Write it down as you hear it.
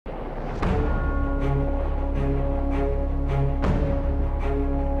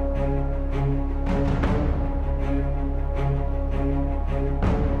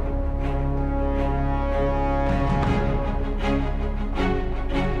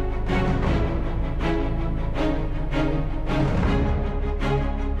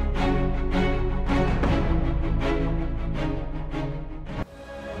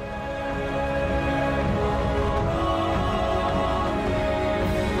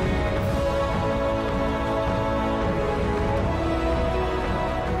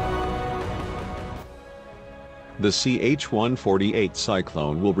The CH-148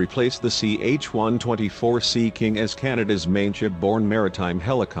 Cyclone will replace the CH-124 Sea King as Canada's main ship-borne maritime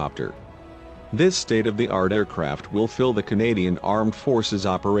helicopter. This state-of-the-art aircraft will fill the Canadian Armed Forces'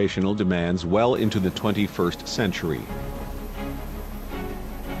 operational demands well into the 21st century.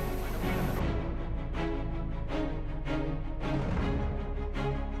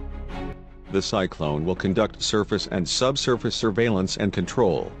 The Cyclone will conduct surface and subsurface surveillance and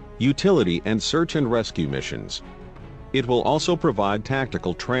control, utility and search and rescue missions. It will also provide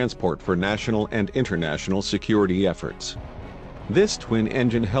tactical transport for national and international security efforts. This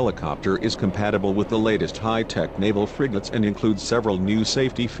twin-engine helicopter is compatible with the latest high-tech naval frigates and includes several new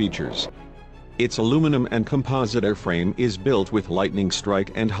safety features. Its aluminum and composite airframe is built with lightning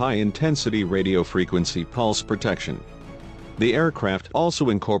strike and high-intensity radio frequency pulse protection. The aircraft also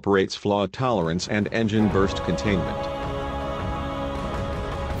incorporates flaw tolerance and engine burst containment.